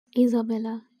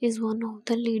Isabella is one of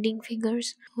the leading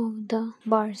figures of the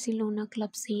Barcelona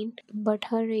club scene, but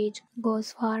her age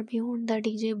goes far beyond the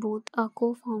DJ booth. A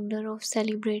co-founder of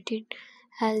celebrated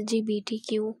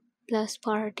LGBTQ plus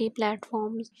party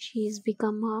platforms, she's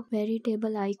become a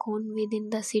veritable icon within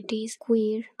the city's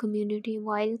queer community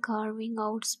while carving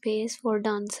out space for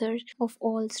dancers of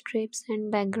all strips and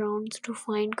backgrounds to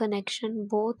find connection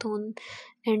both on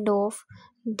and off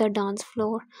the dance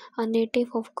floor. A native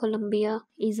of Colombia,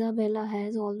 Isabella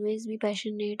has always been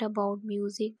passionate about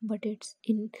music, but it's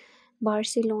in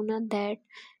Barcelona that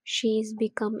she's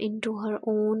become into her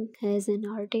own as an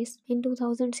artist. In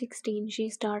 2016,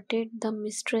 she started the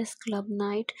Mistress Club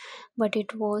Night, but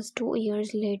it was 2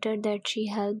 years later that she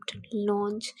helped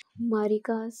launch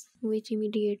Maricas, which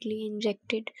immediately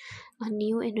injected a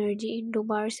new energy into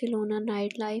Barcelona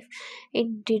nightlife.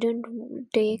 It didn't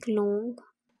take long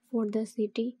for the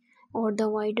city or the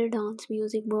wider dance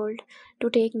music world to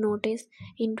take notice.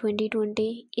 In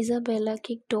 2020, Isabella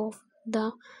kicked off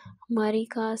the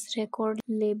Maricas record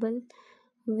label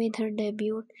with her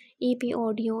debut EP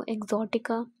Audio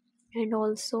Exotica and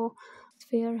also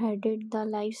spearheaded the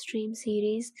live stream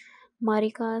series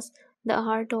Maricas The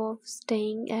Art of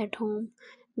Staying at Home,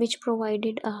 which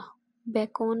provided a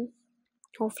beacon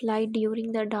of light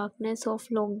during the darkness of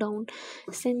lockdown.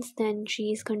 Since then,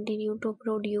 she's continued to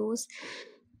produce,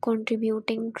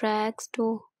 contributing tracks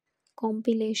to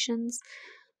compilations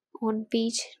on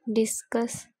Peach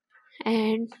Discus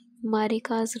and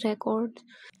Marika's Records,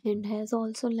 and has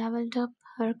also leveled up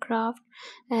her craft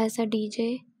as a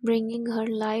DJ, bringing her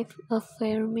life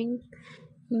affirming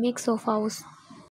mix of house,